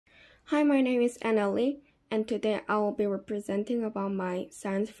Hi, my name is analee, and today I will be representing about my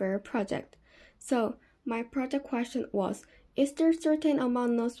science fair project. So, my project question was, is there a certain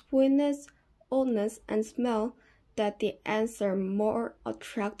amount of sweetness, oldness, and smell that the ants are more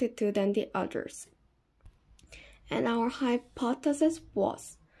attracted to than the others? And our hypothesis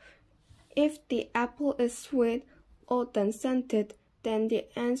was, if the apple is sweet, old, and scented, then the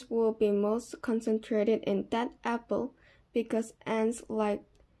ants will be most concentrated in that apple because ants like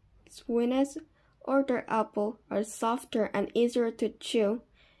sweetness, older apple are softer and easier to chew,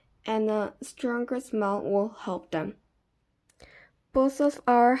 and a stronger smell will help them. Both of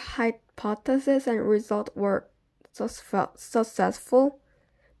our hypotheses and results were successful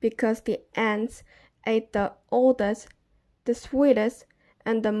because the ants ate the oldest, the sweetest,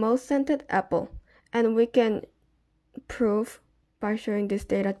 and the most scented apple, and we can prove by showing this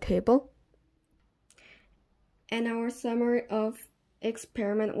data table. And our summary of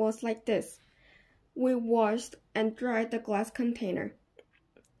experiment was like this. We washed and dried the glass container,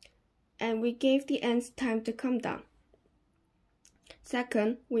 and we gave the ants time to come down.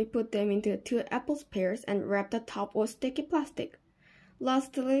 Second, we put them into 2 apple pairs and wrapped the top with sticky plastic.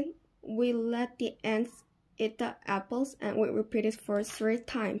 Lastly, we let the ants eat the apples, and we repeated for 3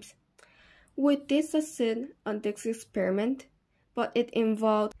 times. We did succeed on this experiment, but it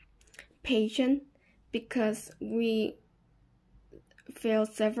involved patience because we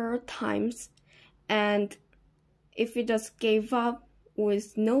failed several times, and if we just gave up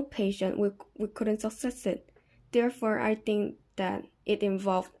with no patience, we couldn't succeed. Therefore, I think that it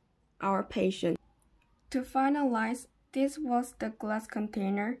involved our patience. To finalize, this was the glass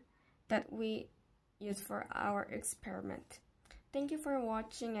container that we used for our experiment. Thank you for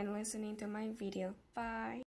watching and listening to my video. Bye!